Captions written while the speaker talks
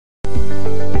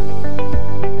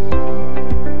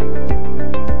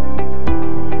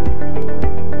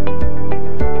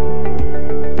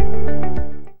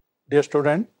Dear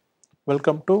student,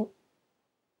 welcome to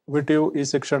VTU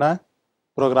e-Shikshana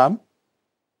program.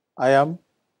 I am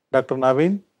Dr.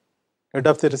 Naveen, Head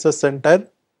of the Research Center,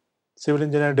 Civil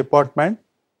Engineering Department,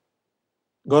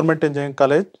 Government Engineering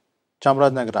College,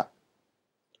 Chamarajanagar.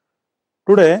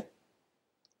 Today,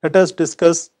 let us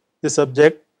discuss the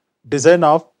subject design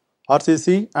of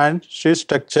RCC and sheet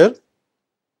structure.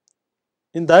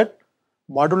 In that,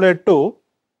 module 2,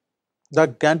 the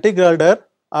gantry girder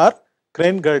or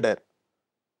crane girder.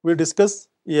 We discuss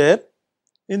here.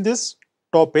 In this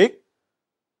topic,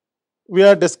 we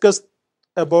are discussed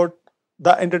about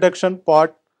the introduction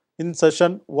part in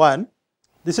session 1.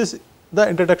 This is the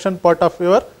introduction part of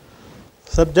your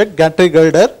subject gantry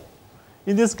girder.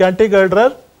 In this gantry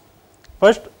girder,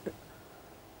 first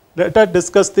let us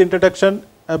discuss the introduction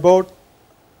about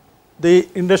the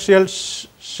industrial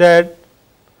shed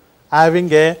having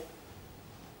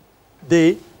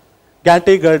the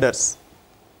gantry girders.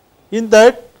 In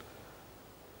that,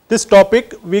 this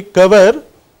topic we cover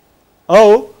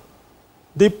how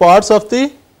the parts of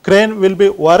the crane will be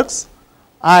works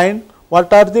and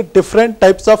what are the different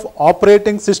types of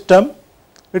operating system.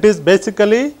 It is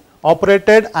basically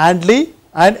operated handly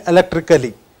and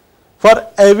electrically. For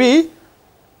heavy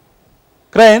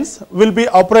cranes will be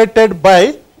operated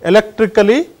by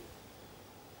electrically.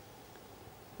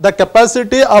 The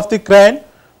capacity of the crane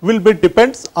will be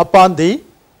depends upon the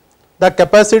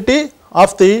capacity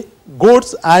of the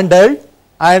goods handled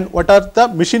and what are the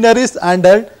machineries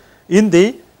handled in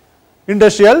the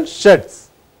industrial sheds.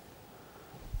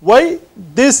 Why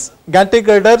these gantry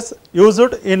girders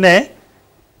used in a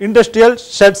industrial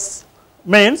sheds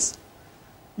means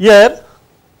here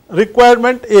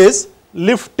requirement is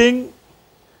lifting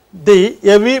the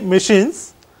heavy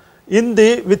machines in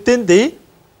the within the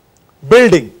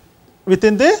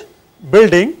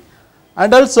building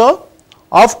and also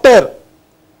after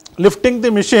lifting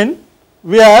the machine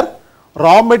where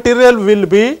raw material will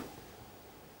be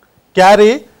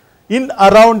carry in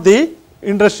around the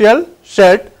industrial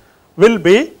shed will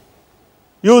be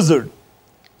used,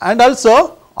 and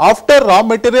also after raw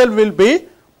material will be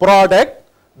product,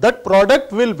 that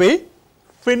product will be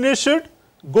finished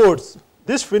goods.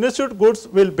 This finished goods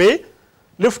will be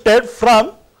lifted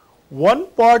from one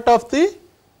part of the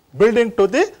building to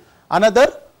the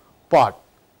another part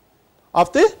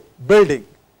of the building.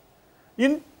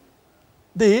 In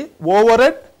the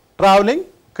overhead traveling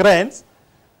cranes,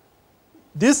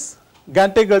 this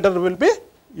gantry girder will be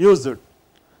used.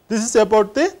 This is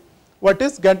about the what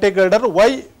is gantry girder,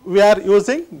 why we are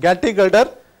using gantry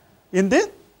girder in the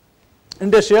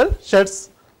industrial sheds.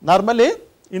 Normally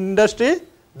in industry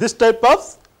this type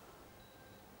of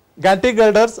gantry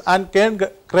girders and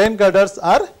crane girders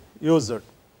are used.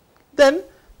 Then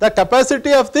the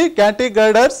capacity of the gantry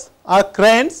girders or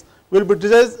cranes will be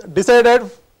decided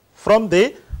from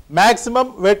the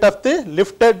maximum weight of the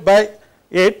lifted by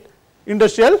it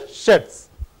industrial sheds.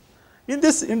 In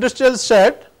this industrial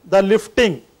shed, the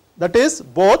lifting, that is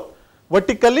both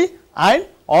vertically and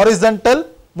horizontal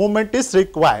movement is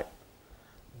required.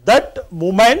 That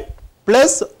movement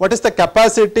plus what is the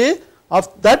capacity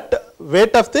of that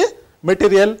weight of the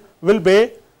material will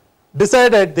be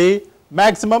decided the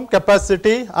maximum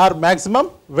capacity or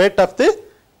maximum weight of the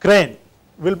crane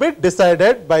will be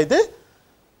decided by the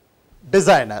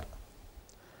designer.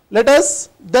 Let us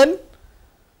then,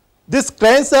 these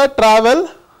cranes are travel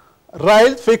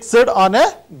rail fixed on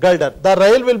a girder. The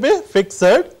rail will be fixed.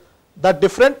 The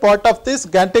different part of this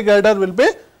gantry girder will be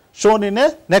shown in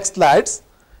a next slides.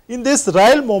 In this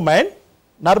rail movement,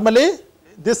 normally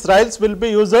these rails will be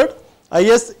used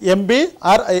ISMB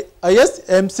or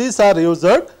ISMCs are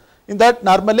used. In that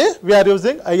normally we are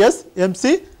using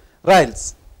ISMC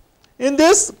rails. In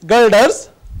these girders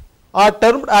are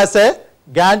termed as a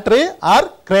gantry or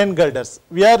crane girders.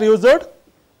 We are used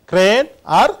crane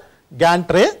or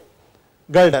gantry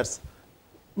girders.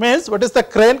 Means what is the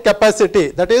crane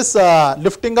capacity, that is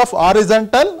lifting of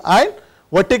horizontal and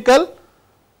vertical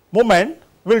movement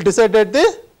will decide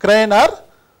the crane or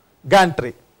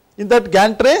gantry. In that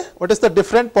gantry, what is the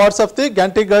different parts of the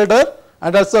gantry girder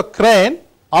and also crane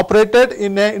operated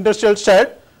in a industrial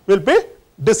shed will be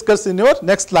discussed in your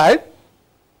next slide,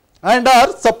 and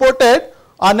are supported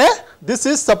on a, this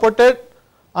is supported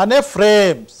on a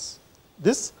frames.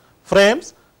 This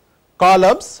frames,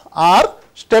 columns are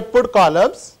stepped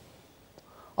columns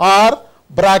or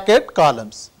bracket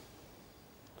columns.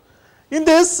 In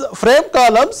this frame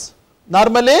columns,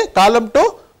 normally column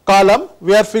to column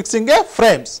we are fixing a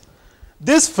frames.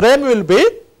 This frame will be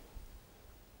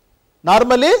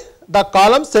normally the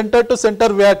column center to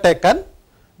center we are taken,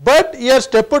 but here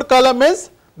stepped column means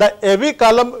the heavy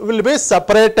column will be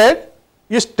separated,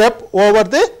 a step over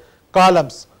the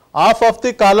columns. Half of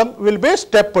the column will be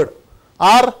stepped,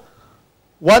 or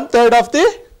 1/3 of the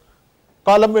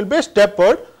column will be stepped.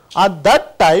 On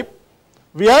that type,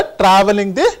 we are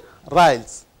traveling the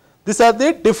rails. These are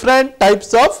the different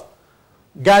types of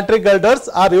gantry girders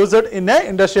are used in a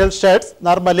industrial sheds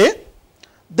normally.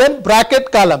 Then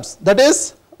bracket columns, that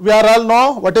is, we are all know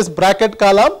what is bracket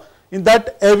column. In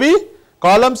that heavy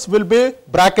columns will be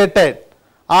bracketed,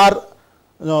 or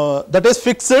that is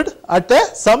fixed at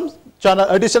some channel,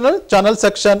 additional channel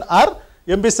section or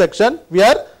MB section. We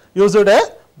are used a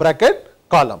bracket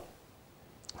column.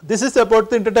 This is about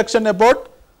the introduction about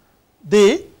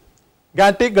the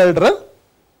gantry girder.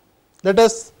 Let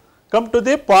us come to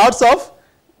the parts of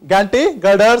gantry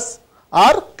girders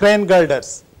or crane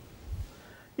girders.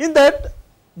 In that,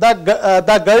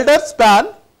 the girder span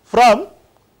from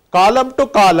column to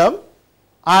column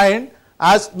and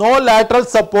has no lateral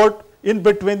support in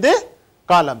between the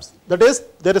columns. That is,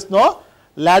 there is no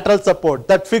lateral support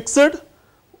that fixed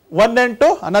one end to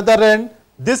another end,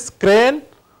 this crane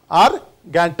or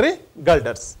gantry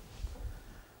girders.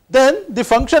 Then the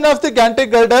function of the gantry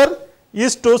girder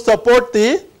is to support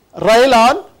the rail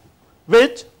on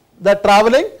which the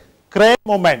travelling crane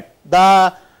movement.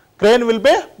 The crane will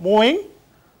be moving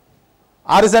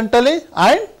horizontally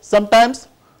and sometimes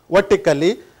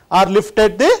vertically, or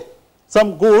lifted the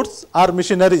some goods or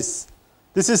machineries.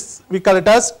 This is, we call it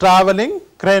as travelling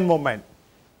crane movement.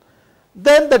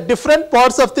 Then the different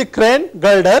parts of the crane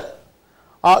girder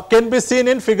can be seen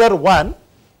in figure 1,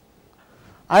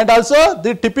 and also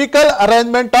the typical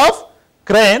arrangement of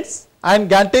cranes and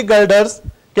gantry girders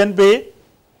can be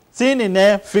seen in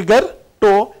a figure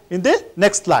 2 in the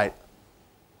next slide.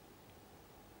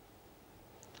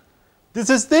 This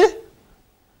is the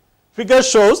figure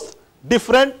shows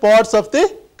different parts of the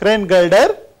crane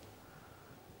girder.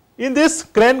 In this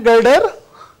crane girder,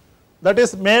 that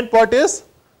is main part is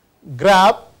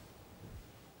grab,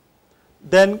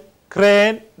 then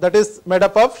crane, that is made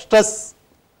up of struts,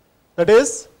 that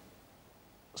is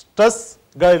struts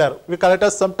girder. We call it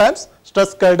as sometimes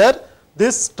struts girder.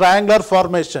 This triangular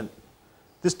formation,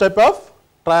 this type of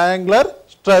triangular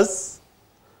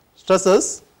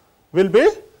trusses will be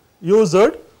used.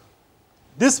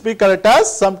 This we call it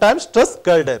as sometimes truss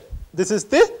girder. This is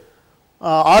the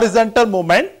horizontal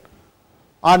movement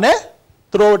on a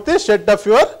throughout the shed of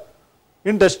your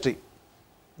industry.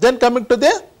 Then coming to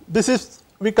the, this is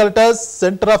we call it as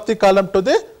center of the column to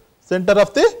the center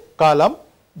of the column.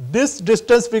 This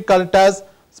distance we call it as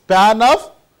span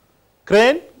of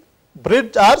crane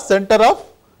bridge or center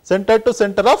to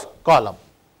center of column.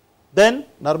 Then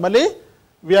normally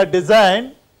we are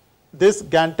designed this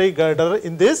gantry girder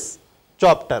in this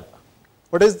chapter.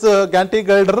 What is the gantry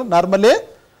girder? Normally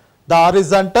the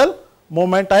horizontal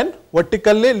movement and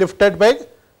vertically lifted by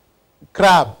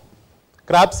crab.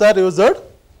 Crabs are used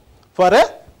for a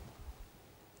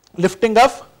lifting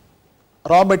of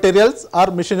raw materials or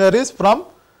machineries from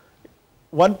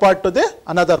one part to the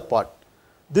another part.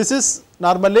 This is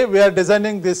normally we are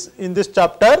designing this in this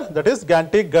chapter, that is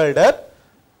gantry girder.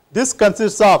 This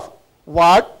consists of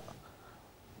what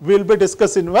will be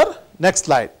discussed in our next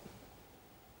slide.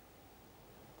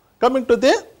 Coming to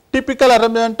the typical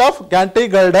arrangement of gantry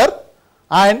girder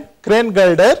and crane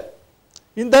girder.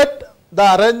 In that the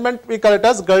arrangement we call it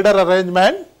as girder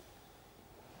arrangement.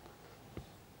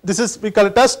 This is we call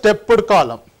it as stepped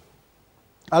column.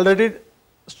 Already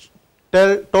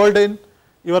told in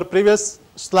your previous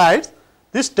slides,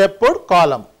 this stepped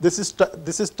column. This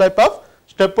is type of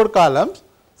stepped columns.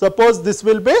 Suppose this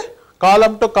will be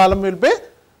column to column will be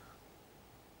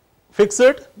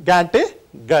fixed gantry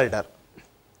girder.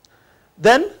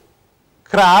 Then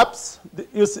crabs,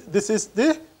 this is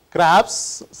the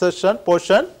crabs section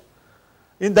portion.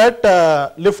 In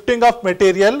that lifting of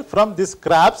material from this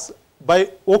crabs by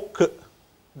hook,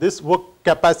 this hook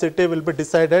capacity will be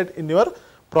decided in your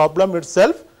problem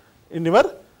itself in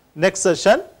your next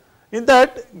session. In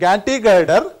that gantry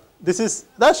girder, this is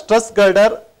the truss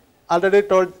girder, already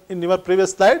told in your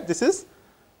previous slide. This is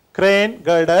crane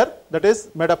girder, that is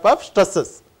made up of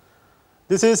trusses.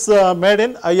 This is made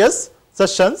in IS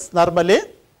sessions normally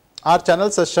or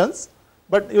channel sessions,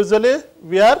 but usually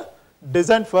we are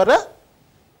designed for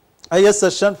a IS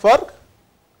session for,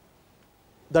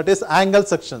 that is angle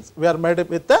sections. We are made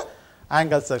with the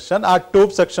angle section or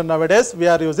tube section. Nowadays we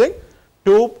are using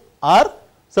tube or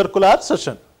circular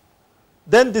section.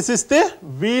 Then this is the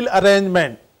wheel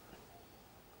arrangement.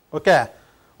 Okay.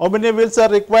 How many wheels are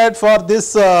required for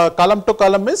this column to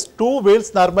column is 2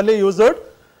 wheels normally used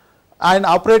and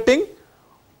operating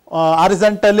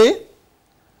horizontally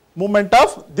movement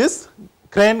of this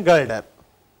crane girder.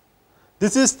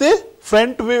 This is the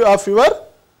front view of your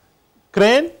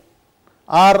crane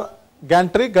or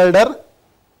gantry girder.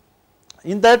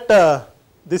 In that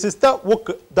this is the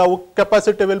hook. The hook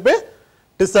capacity will be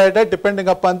decided depending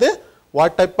upon the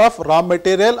what type of raw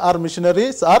material or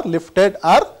machineries are lifted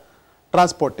or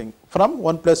transporting from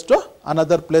one place to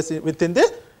another place within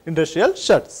the industrial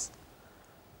sheds.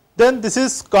 Then this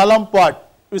is column part.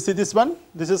 You see this one,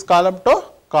 this is column to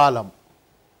column.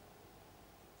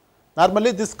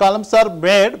 Normally these columns are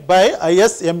made by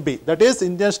ISMB, that is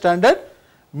Indian Standard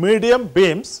Medium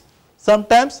Beams.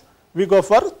 Sometimes we go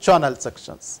for channel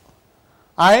sections.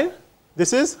 And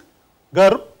this is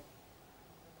GURB.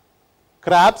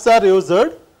 Crabs are used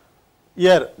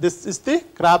here. This is the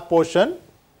crab portion.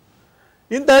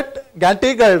 In that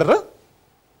gantry girder,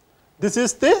 this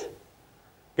is the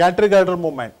gantry girder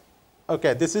movement.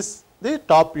 Okay, this is the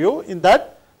top view. In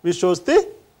that we shows the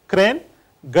crane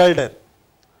girder.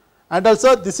 And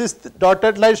also this is the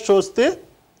dotted line shows the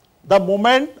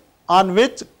movement on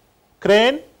which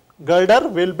crane girder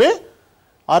will be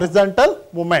horizontal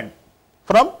movement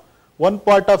from one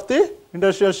part of the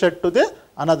industrial shed to the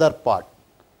another part.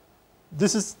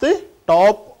 This is the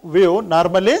top view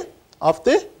normally of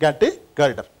the gantry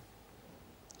girder.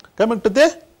 Coming to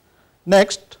the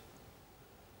next,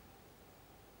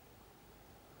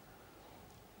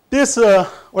 this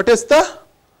what is the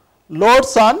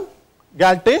loads on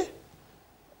gantry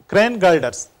crane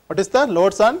girders. What is the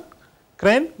loads on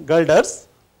crane girders?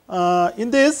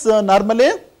 In this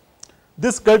normally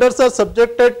these girders are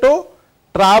subjected to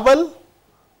travel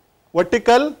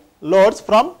vertical loads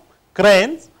from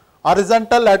cranes,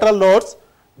 horizontal lateral loads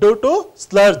due to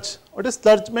sludge. What is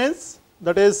sludge means?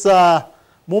 That is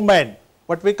movement.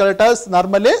 What we call it as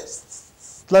normally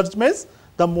sludge means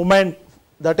the movement,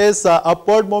 that is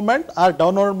upward movement or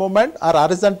downward movement or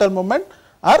horizontal movement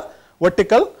or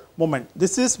vertical movement.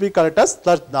 This is we call it as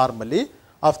sludge normally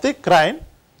of the crane,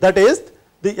 that is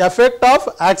the effect of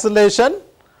acceleration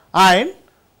and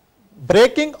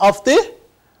braking of the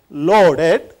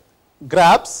loaded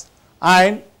grabs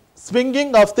and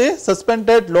swinging of the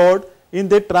suspended load in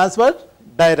the transverse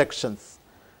directions.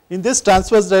 In this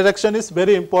transverse direction is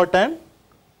very important.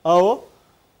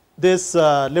 This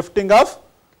lifting of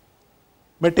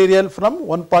material from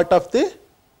one part of the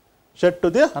shed to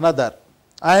the another,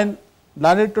 and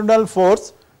longitudinal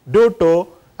force due to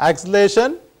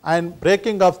acceleration and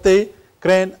braking of the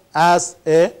crane as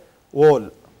a whole.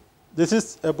 This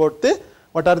is about the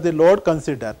what are the load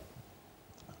considered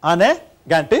on a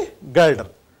gantry girder.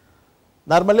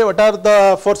 Normally what are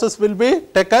the forces will be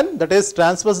taken, that is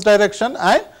transverse direction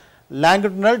and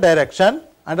longitudinal direction,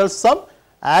 and also some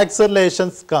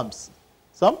accelerations comes,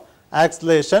 some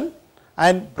acceleration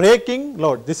and braking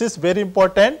load. This is very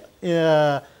important.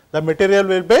 The material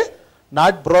will be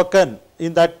not broken,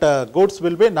 in that goods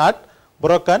will be not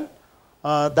broken.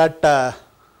 That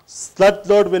sludge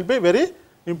load will be very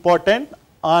important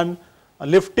on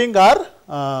lifting or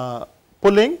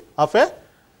pulling of a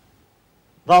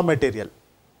raw material.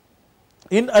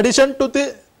 In addition to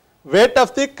the weight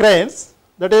of the cranes,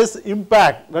 that is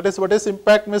impact. That is what is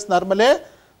impact means normally,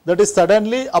 that is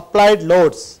suddenly applied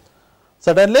loads.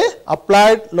 Suddenly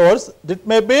applied loads, it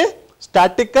may be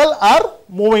statical or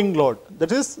moving load.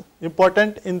 That is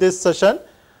important in this session.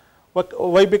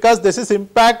 Why? Because this is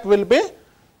impact will be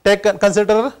taken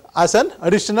considered as an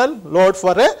additional load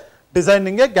for a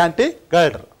designing a gantry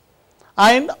girder.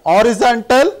 And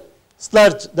horizontal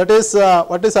sludge, that is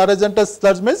what is horizontal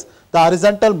sludge means? The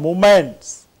horizontal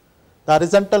movements. The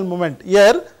horizontal movement.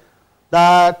 Here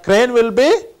the crane will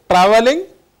be traveling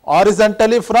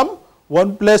horizontally from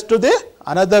one place to the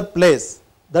another place.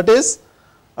 That is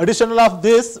additional of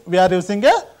this we are using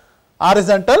a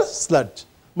horizontal sludge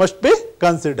must be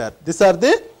considered. These are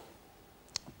the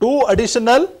two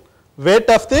additional weight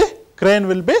of the crane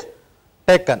will be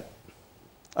taken.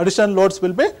 Additional loads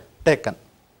will be taken.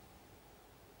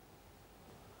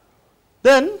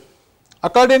 Then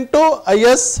according to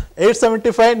IS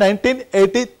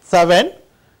 875/1987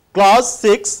 clause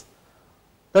 6,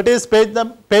 that is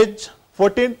page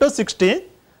 14 to 16,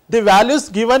 the values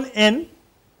given in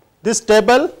this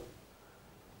table,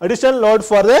 additional load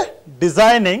for the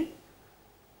designing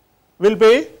will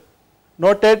be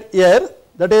noted here.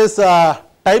 That is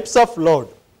types of load.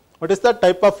 What is the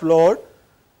type of load?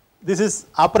 This is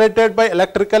operated by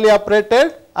electrically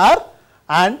operated or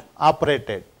hand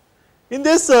operated. In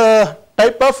this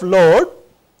type of load,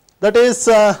 that is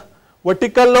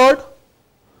vertical load,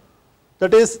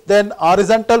 that is then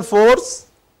horizontal force,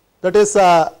 that is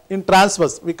in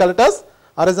transverse we call it as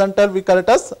horizontal, we call it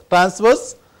as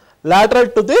transverse, lateral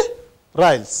to the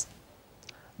rails.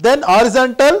 Then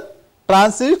horizontal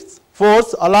transit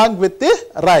force along with the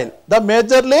rail. The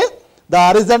majorly the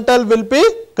horizontal will be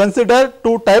considered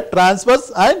two type,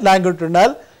 transverse and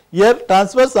longitudinal. Here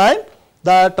transverse and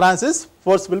the transit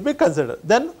force will be considered.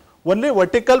 Then only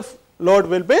vertical load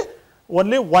will be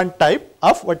only one type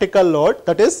of vertical load,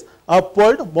 that is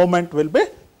upward movement will be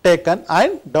taken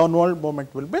and downward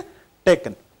movement will be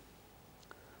taken.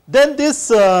 Then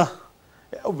this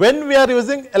when we are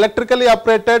using electrically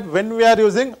operated, when we are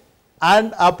using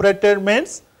hand operated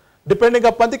means depending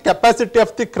upon the capacity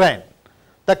of the crane.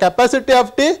 The capacity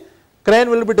of the crane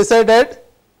will be decided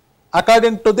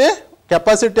according to the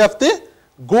capacity of the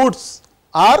goods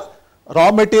or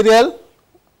raw material,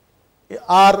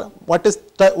 or what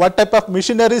type of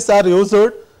machineries are used,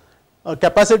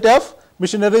 capacity of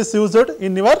machineries used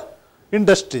in your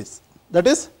industries. That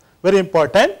is very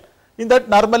important. In that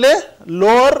normally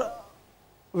lower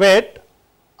weight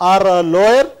or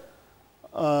lower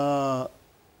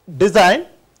design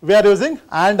we are using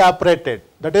hand operated,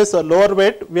 that is lower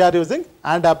weight we are using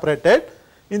hand operated.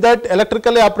 In that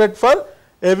electrically operate for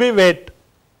heavy weight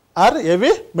or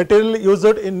heavy material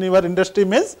used in your industry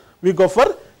means we go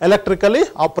for electrically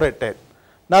operated.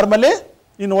 Normally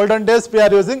in olden days we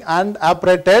are using hand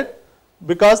operated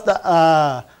because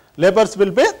the labors will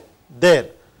be there.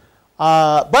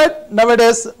 But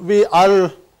nowadays we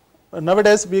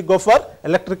go for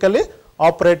electrically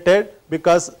operated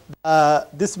because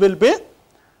this will be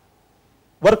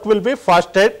work will be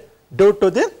fasted due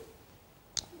to the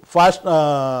fast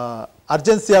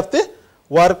urgency of the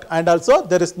work, and also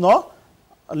there is no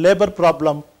labor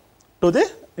problem to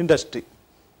the industry.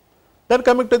 Then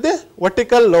coming to the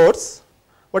vertical loads,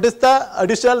 what is the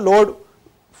additional load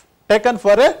taken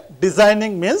for a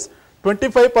designing means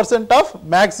 25% of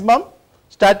maximum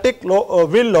static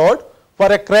wheel load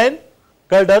for a crane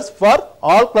girders for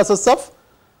all classes of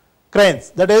cranes.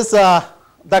 That is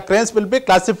the cranes will be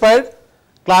classified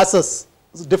classes,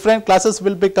 different classes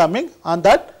will be coming. On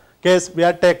that case we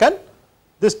are taken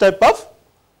this type of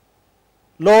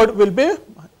load will be,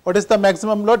 what is the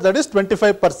maximum load, that is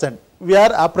 25% we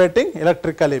are operating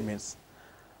electrically means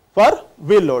for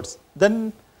wheel loads.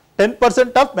 Then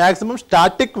 10% of maximum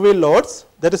static wheel loads,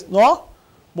 there is no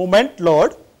movement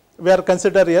load, we are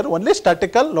consider here only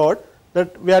statical load,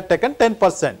 that we are taken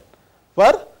 10%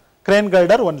 for crane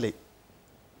girder only.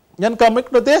 Then coming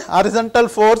to the horizontal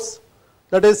force,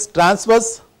 that is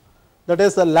transverse, that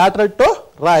is lateral to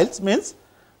rails means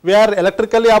we are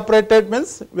electrically operated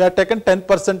means we are taken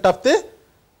 10% of the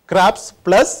crabs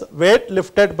plus weight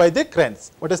lifted by the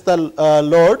cranes. What is the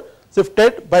load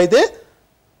shifted by the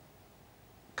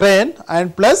crane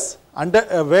and plus under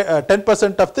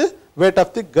 10% of the weight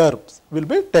of the gerbs will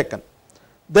be taken.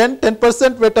 Then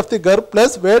 10% weight of the gerb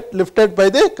plus weight lifted by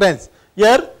the cranes.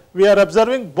 Here we are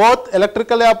observing both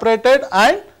electrically operated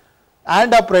and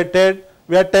hand operated.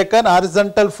 We are taken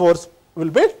horizontal force will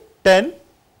be 10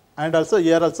 and also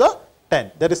here also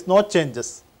 10. There is no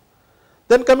changes.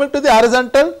 Then coming to the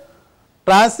horizontal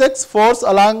transverse force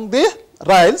along the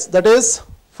rails, that is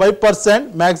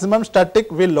 5% maximum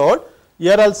static wheel load.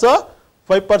 Here also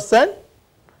 5%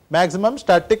 maximum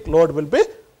static load will be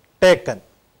taken.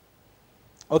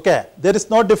 Okay, there is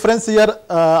no difference here,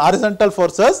 horizontal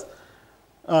forces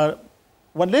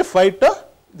only 5 to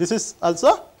this is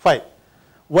also 5.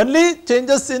 Only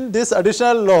changes in this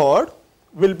additional load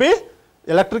will be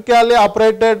electrically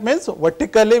operated means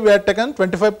vertically we are taken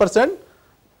 25%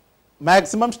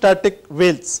 maximum static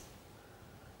wheels.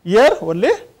 Here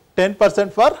only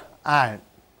 10% for hand.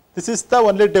 This is the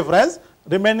only difference.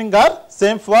 Remaining are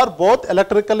same for both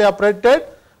electrically operated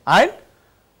and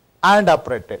hand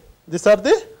operated. These are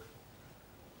the,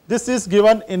 this is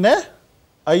given in a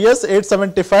IS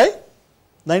 875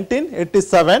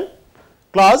 1987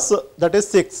 clause, that is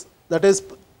 6, that is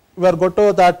we are go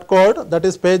to that code, that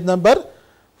is page number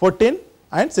 14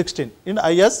 and 16 in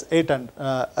IS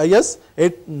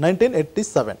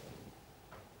 1987.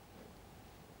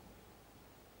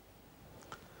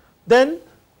 Then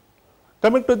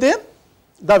coming to the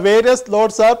various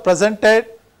loads are presented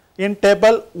in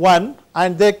table 1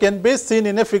 and they can be seen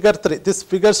in a figure 3. This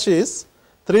figure sheet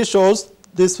 3 shows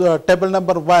this table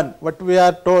number 1, what we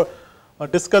are to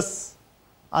discuss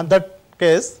on that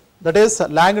case, that is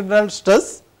longitudinal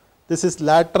stress, this is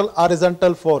lateral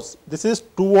horizontal force, this is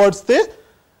towards the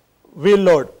wheel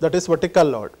load, that is vertical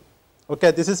load.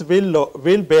 Okay, this is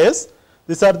wheel base,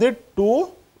 these are the two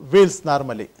wheels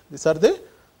normally, these are the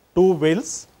two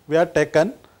wheels we are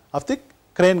taken of the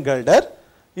crane girder.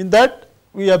 In that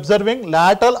we observing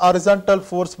lateral horizontal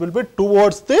force will be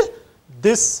towards the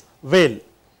this wheel,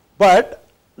 but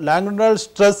longitudinal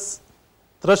stress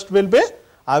thrust will be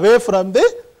away from the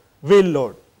wheel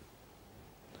load.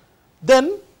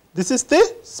 Then this is the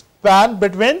span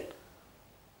between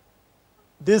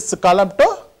this column to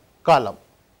column,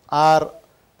 or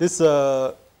this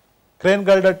crane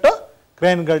girder to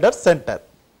crane girder center.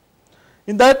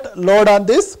 In that, load on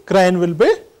this crane will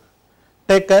be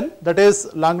taken, that is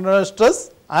longitudinal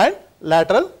stress and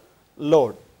lateral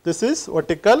load. This is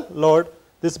vertical load,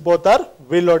 this both are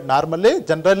wheel load. Normally,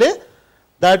 generally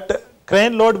that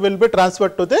crane load will be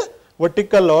transferred to the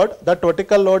vertical load, that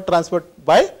vertical load transferred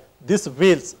by these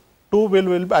wheels, two wheel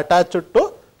will be attached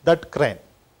to that crane.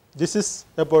 This is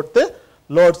about the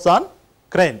loads on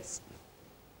cranes.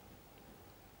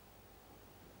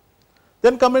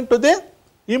 Then coming to the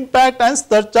impact and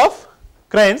search of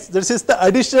cranes, this is the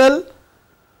additional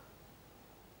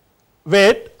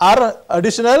weight or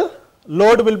additional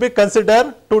load will be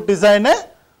considered to design a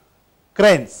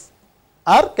cranes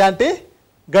or canty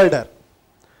girder.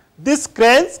 This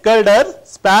cranes girder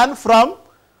span from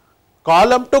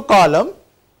column to column.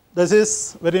 This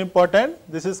is very important.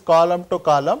 This is column to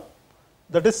column.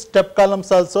 That is step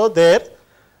columns also there,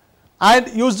 and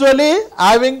usually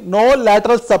having no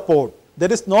lateral support.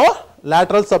 There is no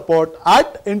lateral support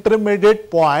at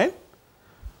intermediate point,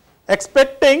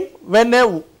 expecting when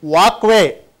a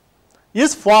walkway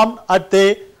is formed at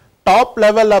the top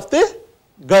level of the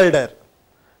girder,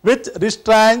 which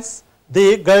restrains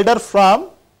the girder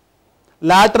from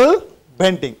lateral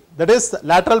bending. That is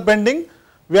lateral bending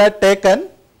we have taken,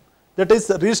 that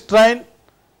is restrain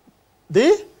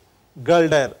the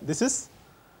girder. This is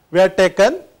we have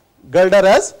taken girder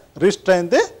as restrain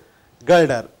the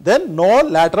girder. Then no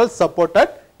lateral support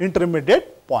at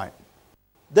intermediate point.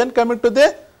 Then coming to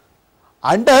the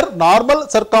under normal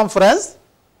circumference,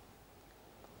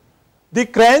 the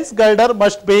crane's girder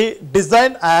must be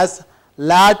designed as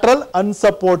lateral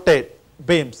unsupported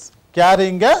beams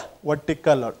carrying a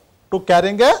vertical load. To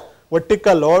carrying a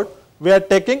vertical load, we are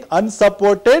taking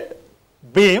unsupported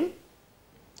beam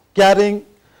carrying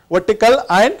vertical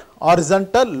and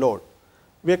horizontal load.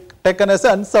 We have taken as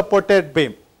an unsupported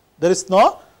beam. There is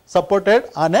no supported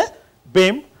on a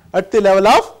beam at the level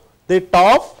of the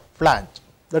top flange,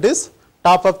 that is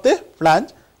top of the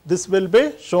flange. This will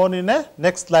be shown in a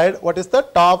next slide. What is the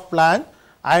top flange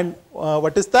and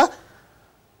what is the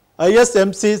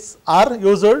ISMCs are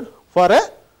used for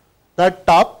that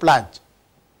top flange.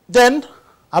 Then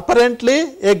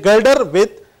apparently a girder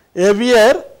with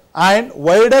heavier and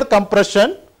wider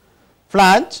compression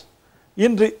flange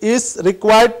is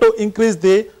required to increase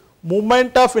the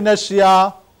moment of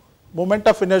inertia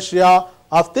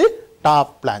of the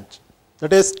top flange.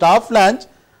 That is top flange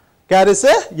carries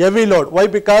a heavy load. Why?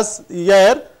 Because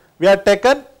here we have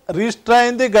taken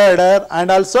restrain the girder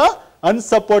and also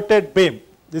unsupported beam.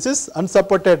 This is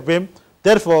unsupported beam.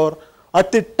 Therefore,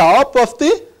 at the top of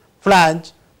the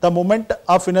flange, the moment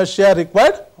of inertia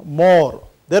required more.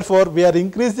 Therefore, we are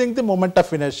increasing the moment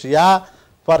of inertia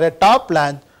for a top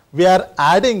flange. We are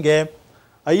adding a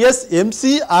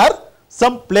ISMC or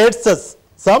some plates,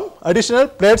 some additional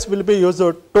plates will be used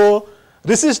to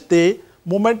resist the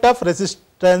moment of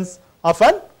resistance of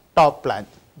a top flange.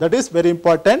 That is very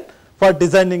important for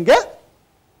designing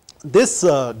this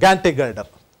gantry girder.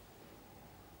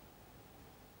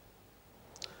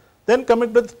 Then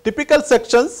coming to the typical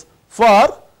sections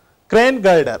for crane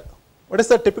girder. What is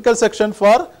the typical section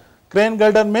for crane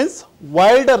girder? Means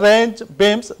wide range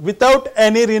beams without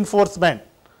any reinforcement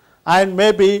and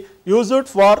may be used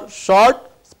for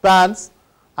short spans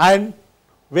and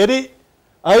very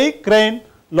high crane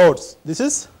loads. This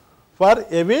is for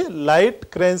heavy light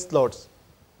cranes loads.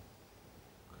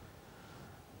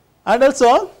 And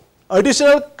also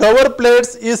additional cover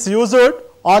plates is used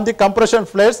on the compression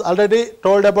plates. Already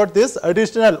told about this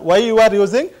additional, why you are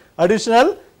using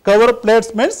additional cover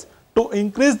plates means to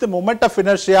increase the moment of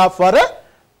inertia for a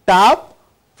top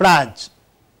flange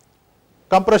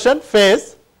compression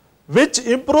phase, which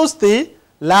improves the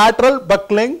lateral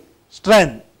buckling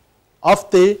strength of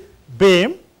the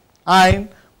beam and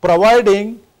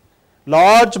providing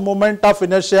large moment of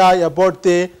inertia about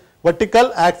the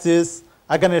vertical axis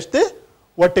against the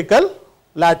vertical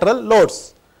lateral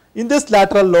loads. In this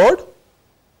lateral load,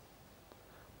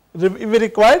 we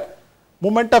require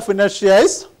moment of inertia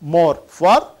is more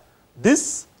for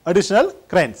this additional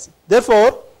cranes.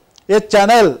 Therefore, a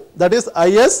channel, that is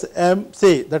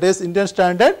ISMC, that is Indian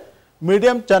Standard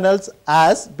Medium Channels,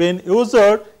 has been used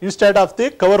instead of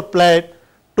the cover plate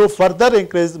to further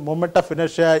increase moment of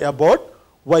inertia about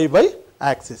YY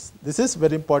axis. This is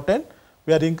very important.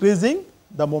 We are increasing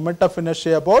the moment of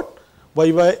inertia about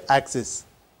YY axis.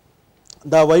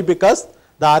 The Y because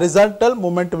the horizontal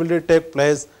moment will take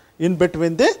place in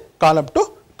between the column to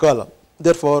column.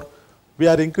 Therefore, we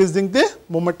are increasing the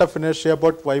moment of inertia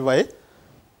about YY.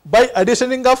 By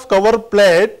additioning of cover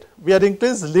plate, we are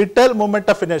increasing little moment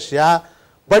of inertia,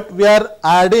 but we are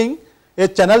adding a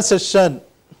channel section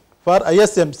for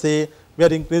ISMC, we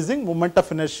are increasing moment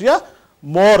of inertia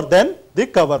more than the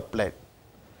cover plate.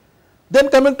 Then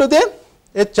coming to the,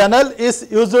 a channel is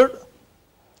used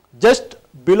just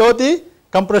below the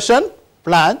compression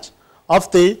flange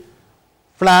of the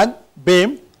flange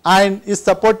beam and is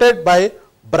supported by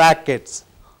brackets.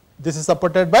 This is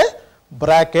supported by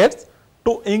brackets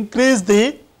to increase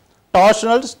the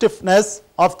torsional stiffness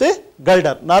of the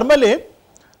girder. Normally,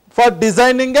 for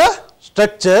designing a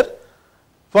structure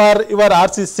for your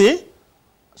RCC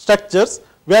structures,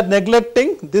 we are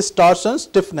neglecting this torsion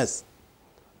stiffness.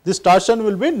 This torsion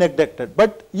will be neglected,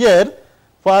 but here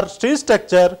for steel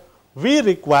structure, we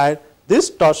require this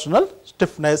torsional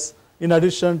stiffness in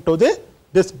addition to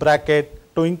this bracket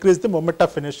to increase the moment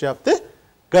of inertia of the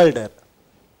girder.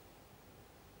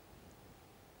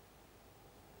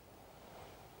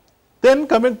 Then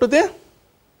coming to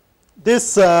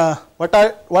this what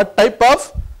type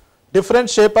of different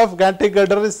shape of gantry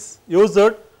girder is used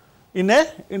in a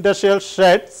industrial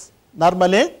sheds.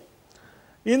 Normally,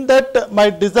 in that my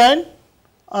design,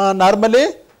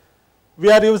 normally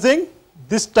we are using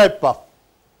this type of,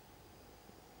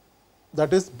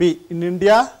 that is B. In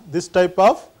India, this type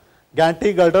of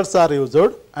gantry girders are used,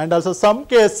 and also some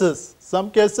cases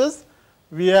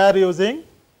we are using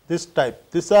this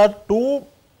type. These are two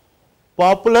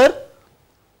popular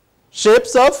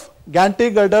shapes of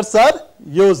gantry girders are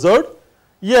used.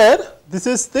 Here, this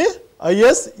is the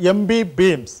ISMB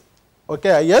beams. Okay,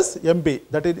 ISMB,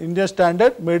 that is Indian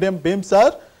standard medium beams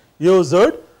are used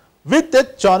with a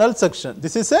channel section.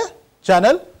 This is a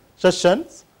channel section,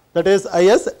 that is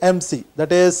ISMC,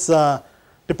 that is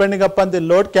depending upon the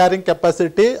load carrying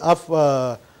capacity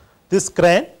of this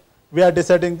crane, we are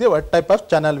deciding the what type of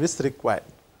channel is required.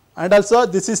 And also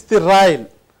this is the rail,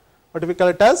 what we call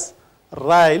it as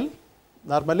rail,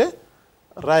 normally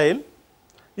rail.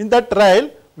 In that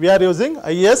rail, we are using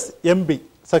ISMB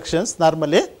sections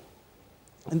normally.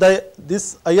 In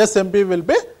this ISMB will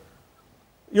be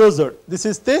used. This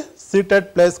is the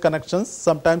seated place connections.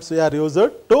 Sometimes we are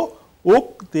used to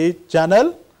hook the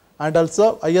channel and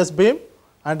also IS beam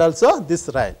and also this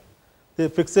rail. The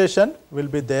fixation will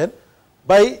be there.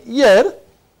 By here,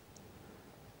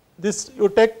 this you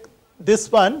take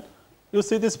this one, you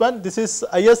see this one, this is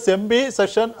ISMB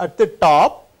section at the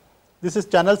top. This is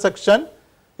channel section.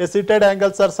 A seated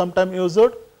angles are sometimes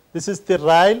used. This is the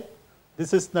rail.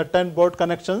 This is nut and bolt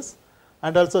connections,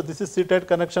 and also this is seated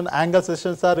connection. Angle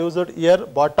sections are used here,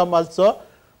 bottom also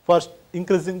for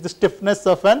increasing the stiffness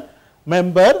of an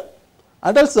member,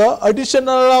 and also additional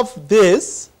of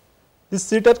this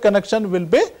seated connection will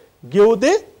be give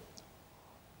the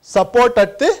support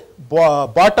at the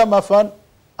bottom of an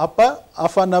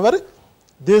our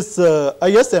this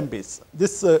ISMBs.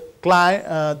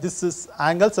 This is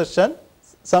angle section.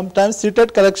 Sometimes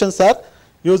seated connections are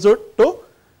used to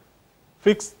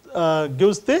fix,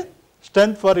 gives the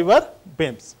strength for your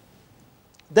beams.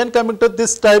 Then coming to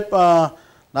this type,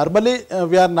 normally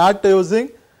we are not using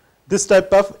this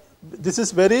type of, this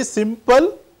is very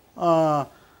simple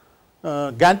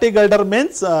gantry girder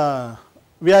means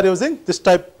we are using this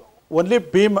type only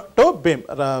beam to beam,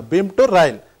 beam to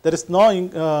rail. There is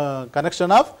no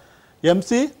connection of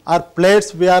MC or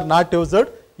plates, we are not used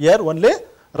here, only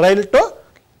rail to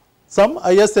some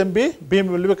ISMB beam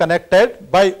will be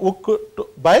connected by hook to,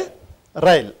 by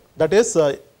rail. That is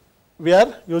we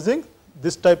are using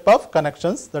this type of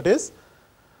connections, that is.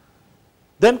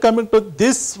 Then coming to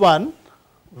this one,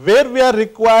 where we are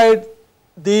required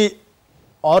the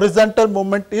horizontal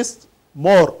movement is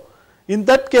more. In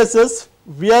that cases,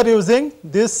 we are using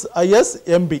this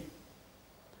ISMB.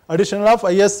 Addition of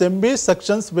ISMB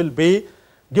sections will be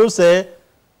give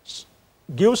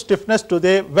stiffness to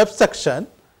the web section.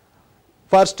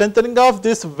 For strengthening of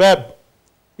this web,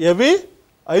 every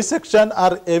I section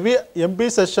or every MB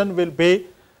section will be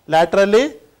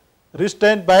laterally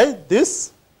restrained by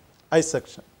this I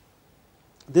section.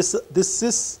 This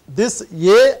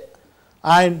A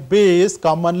and B is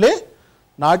commonly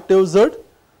not used,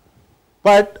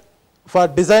 but for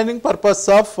designing purpose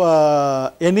of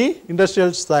any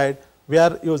industrial site, we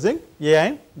are using A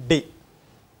and D.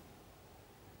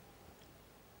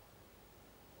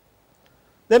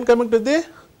 Then coming to the,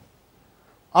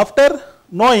 after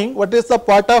knowing what is the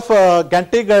part of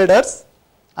gantry girders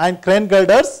and crane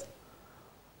girders,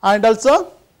 and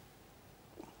also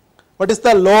what is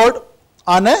the load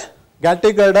on a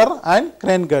gantry girder and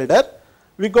crane girder,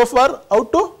 we go for how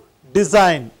to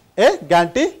design a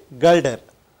Ganti girder.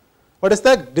 What is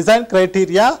the design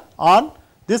criteria on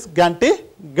this Ganti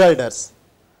girders?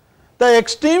 The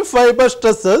extreme fiber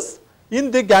stresses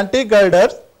in the Ganti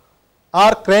girders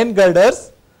or crane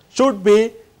girders should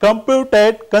be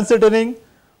computed considering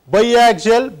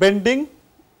biaxial bending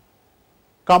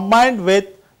combined with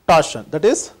torsion. That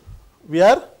is,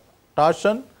 where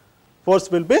torsion force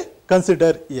will be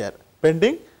considered here.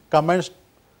 Bending combined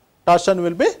torsion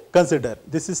will be considered.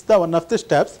 This is the one of the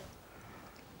steps.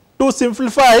 To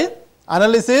simplify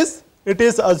analysis, it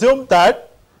is assumed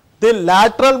that the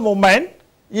lateral moment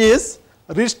is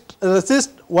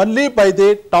resist only by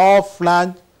the top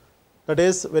flange. That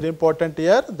is very important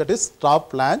here. That is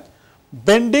top flange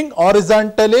bending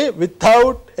horizontally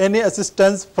without any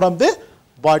assistance from the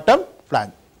bottom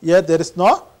flange. Here there is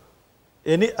no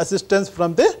any assistance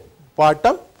from the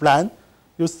bottom flange.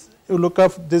 You look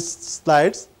at these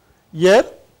slides. Here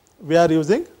we are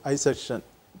using I-section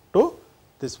to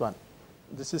this one.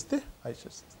 This is the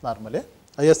I-section normally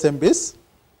ISMBs.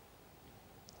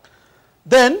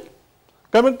 Then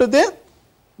coming to the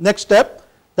next step,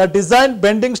 the design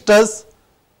bending stress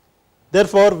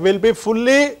therefore will be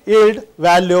fully yield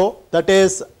value, that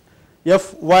is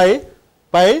Fy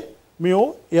by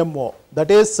mu mo.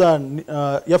 That is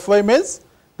Fy means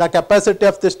the capacity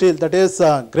of the steel, that is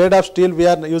grade of steel we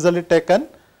are usually taken,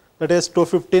 that is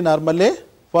 250 normally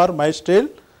for my steel,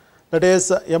 that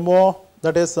is mo,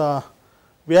 that is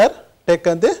we are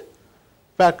taken the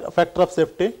factor of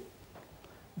safety.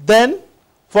 Then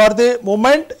for the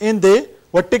moment in the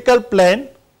vertical plane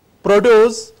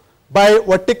produced by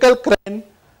vertical crane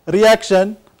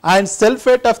reaction and self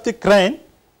weight of the crane,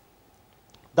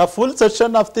 the full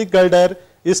section of the girder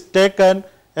is taken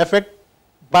effect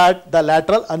but the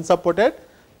lateral unsupported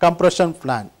compression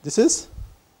flange. This is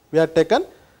we are taken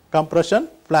compression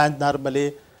flange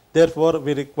normally, therefore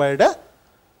we required a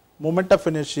moment of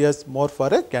inertia more for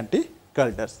a Ganti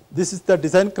girders. This is the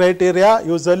design criteria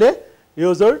usually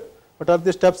used. What are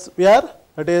the steps we are?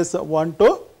 That is 1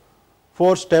 to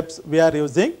 4 steps we are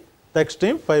using the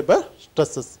extreme fiber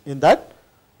stresses. In that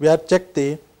we are check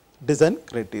the design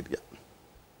criteria.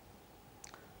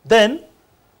 Then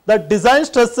the design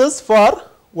stresses for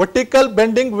vertical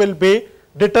bending will be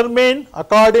determined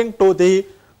according to the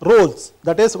rules.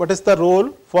 That is, what is the rule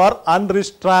for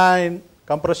unrestrained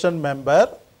compression member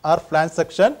or flange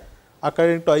section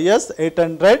according to IS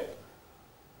 800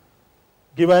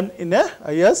 given in a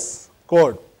IS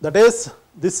code. That is,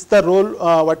 this is the rule.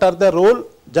 What are the rule?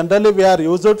 Generally we are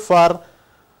used for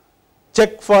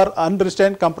check for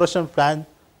unrestrained compression flange,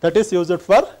 that is used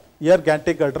for here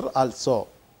Ganti girder also.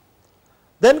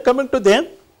 Then coming to the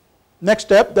next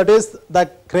step, that is the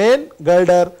crane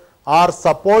girder are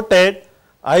supported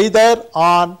either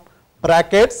on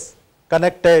brackets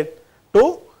connected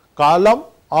to column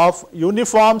of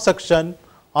uniform section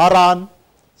or on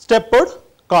stepped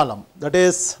column. That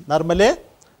is normally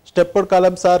stepped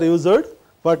columns are used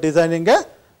for designing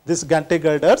this Ganti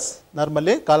girders.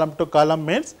 Normally column to column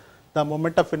means the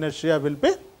moment of inertia will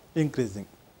be increasing,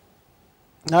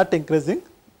 not increasing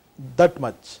that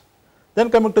much. Then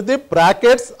coming to the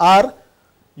brackets are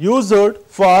used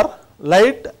for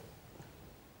light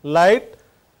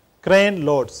crane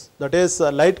loads. That is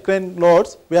light crane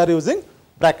loads we are using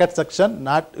bracket section,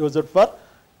 not used for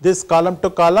this column to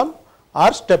column,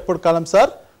 or stepped columns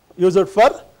are used for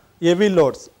heavy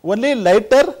loads. Only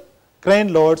lighter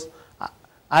crane loads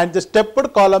and the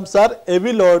stepped columns are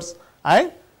heavy loads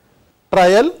and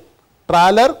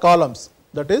trailer columns,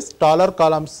 that is taller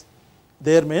columns.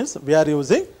 There means we are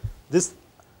using this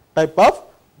type of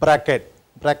bracket.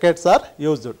 Brackets are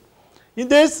used. In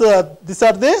this, these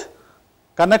are the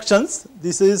connections.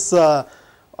 This is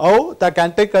how the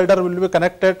Ganti girder will be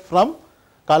connected from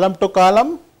column to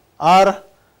column or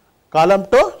column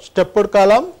to stepped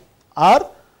column or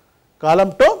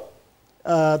column to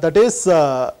that is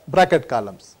bracket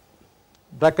columns.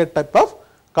 Bracket type of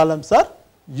columns are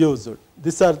used.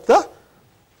 These are the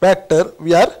factor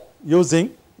we are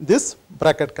using this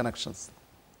bracket connections.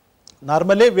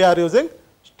 Normally we are using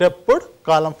stepped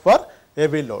column for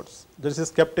heavy loads. This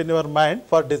is kept in your mind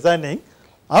for designing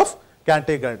of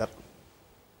Ganti girder.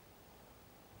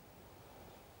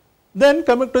 Then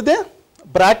coming to the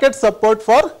bracket support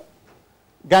for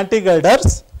Ganti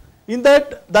girders. In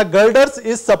that the girders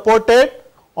is supported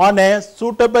on a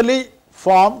suitably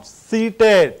formed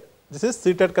seated. This is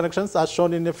seated connections as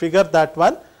shown in a figure, that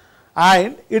one,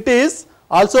 and it is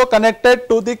also connected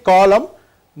to the column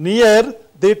near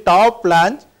the top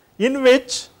flange, in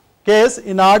which case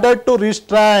in order to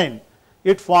restrain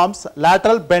it forms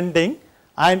lateral bending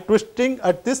and twisting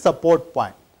at the support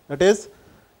point. That is,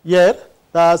 here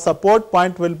the support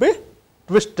point will be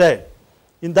twisted.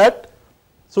 In that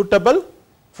suitable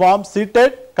form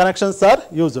seated connections are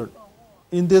used.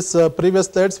 In this previous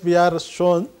slides we are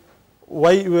shown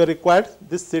why we required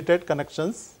this seated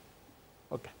connections.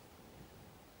 Okay.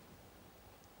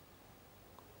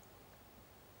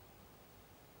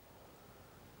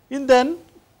 And then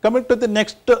coming to the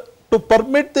next, to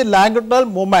permit the longitudinal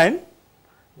movement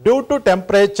due to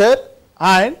temperature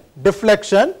and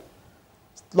deflection,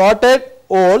 slotted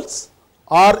holes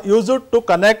are used to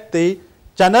connect the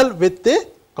channel with the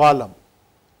column.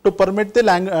 To permit the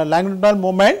longitudinal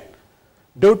movement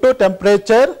due to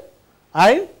temperature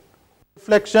and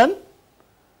deflection,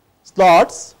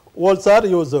 slots holes are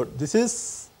used. This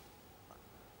is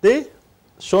the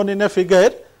shown in a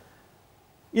figure.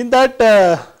 In that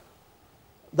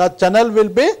the channel will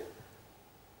be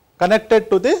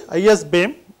connected to the IS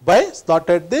beam by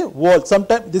slotted the hole.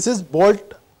 Sometimes this is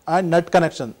bolt and nut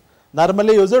connection.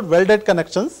 Normally used welded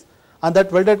connections, and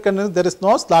that welded connection there is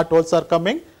no slot holes are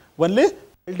coming, only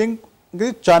welding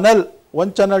the channel,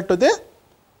 one channel to the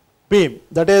beam,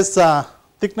 that is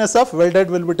thickness of welded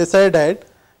will be decided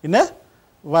in a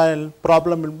while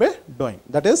problem will be doing,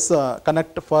 that is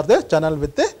connect for the channel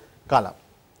with the column.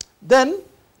 Then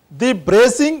the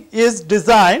bracing is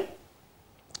designed,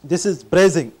 this is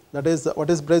bracing, that is what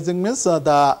is bracing means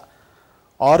the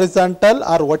horizontal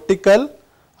or vertical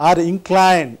or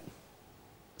inclined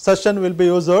section will be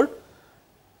used.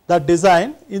 The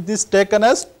design is this taken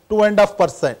as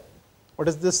 2.5%. What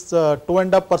is this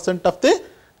 2.5% of the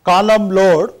column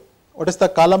load? What is the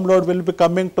column load will be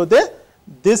coming to the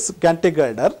this gantry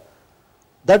girder?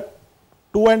 That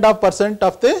 2.5%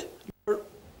 of the load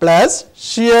plus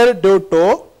shear due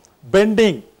to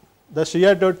bending, the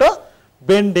shear due to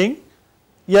bending,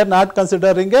 here not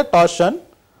considering a torsion,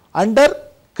 under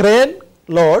crane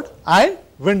load and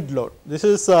wind load. This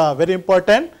is very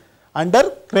important,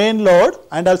 under crane load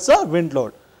and also wind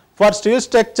load. For steel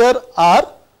structure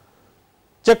or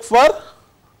check for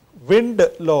wind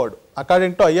load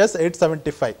according to IS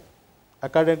 875.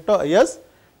 According to IS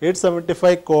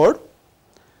 875 code,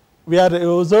 we are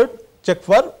used check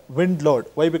for wind load.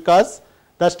 Why? Because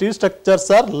the steel structures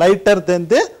are lighter than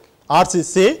the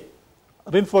RCC,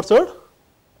 reinforced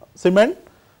cement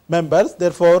members.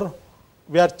 Therefore,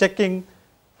 we are checking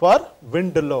for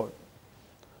wind load.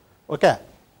 Okay.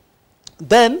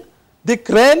 Then the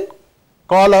crane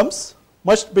columns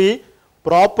must be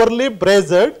properly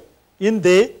braced in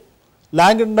the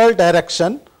longitudinal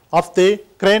direction of the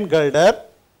crane girder,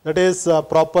 that is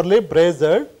properly braced,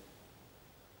 that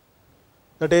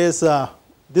is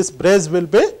this brace will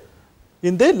be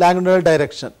in the longitudinal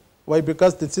direction. Why?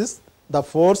 Because this is the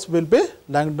force will be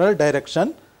longitudinal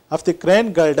direction of the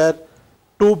crane girder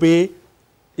to be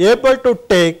able to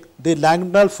take the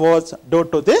longitudinal force due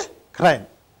to the crane.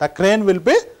 The crane will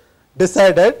be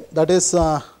decided, that is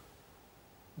the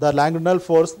longitudinal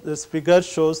force. This figure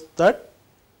shows that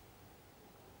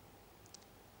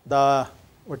the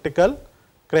vertical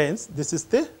cranes, this is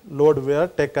the load we are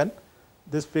taken.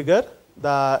 This figure,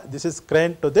 this is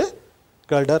crane to the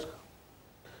girder.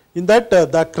 In that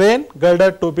the crane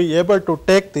girder to be able to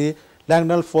take the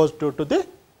longitudinal force due to the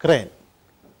crane.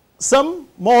 Some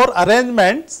more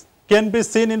arrangements can be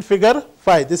seen in figure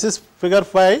 5. This is figure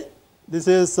 5. This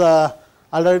is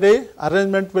already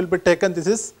arrangement will be taken. This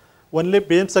is only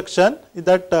beam section. In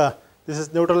that this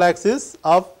is neutral axis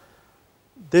of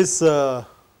this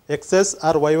XS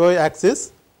or YY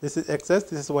axis. This is XS,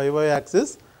 this is YY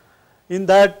axis. In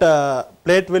that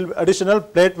plate will additional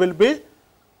plate will be,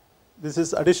 this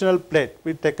is additional plate.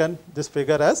 We taken this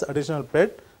figure as additional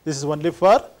plate. This is only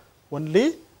for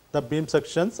only the beam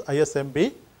sections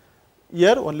ISMB.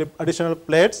 Here only additional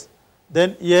plates.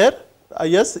 Then here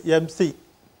ISMC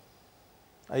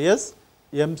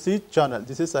channel.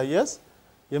 This is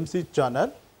ISMC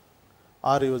channel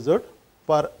are used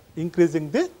for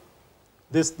increasing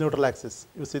this neutral axis.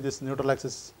 You see this neutral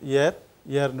axis here,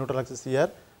 here neutral axis here,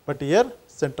 but here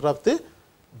center of the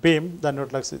beam the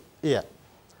neutral axis here.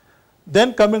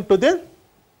 Then coming to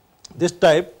this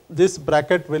type, this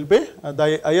bracket will be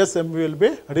the ISMB will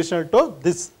be additional to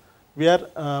this, where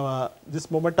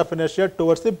this moment of inertia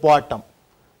towards the bottom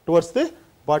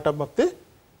of the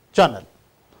channel.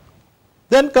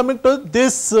 Then coming to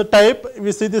this type,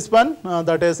 we see this one,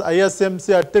 that is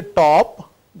ISMC at the top.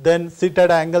 Then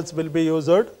seated angles will be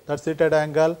used. That seated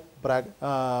angle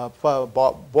for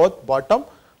both bottom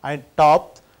and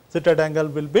top seated angle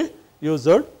will be used.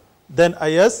 Then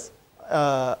IS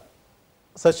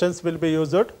sections will be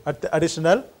used at the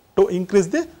additional to increase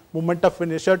the moment of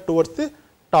inertia towards the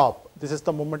top. This is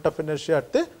the moment of inertia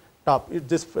at the top.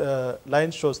 This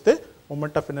line shows the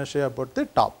moment of inertia about the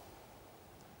top.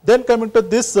 Then coming to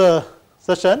this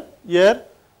session, here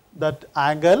that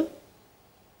angle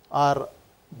or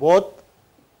both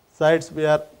sides we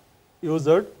are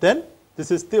used, then this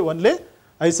is the only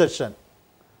I section.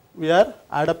 We are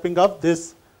adapting of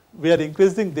this, we are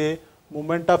increasing the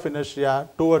moment of inertia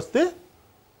towards the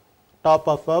top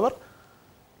of our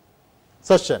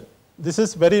section. This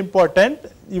is very important.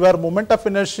 Your moment of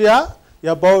inertia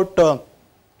about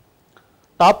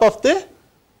top of the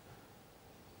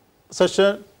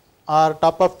section or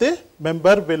top of the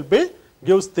member will be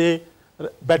gives the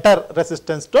better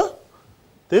resistance to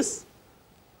this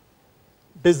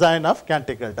design of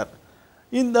cantilever.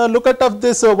 In the look at of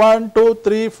this 1, 2,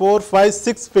 3, 4, 5,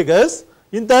 6 figures,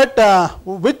 in that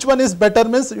which one is better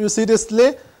means you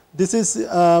seriously, this is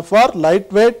for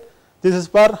lightweight, this is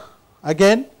for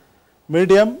again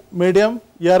medium,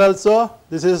 here also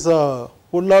this is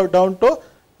pull out down to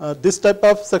this type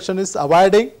of section is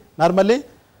avoiding. Normally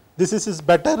this is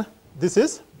better, this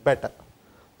is better.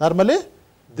 Normally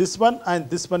this one and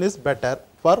this one is better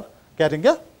for carrying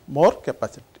a more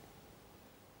capacity.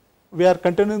 We are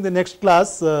continuing the next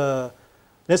class,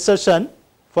 next session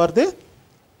for the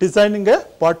designing a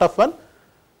part of an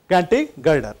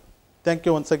cantilever. Thank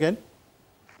you once again.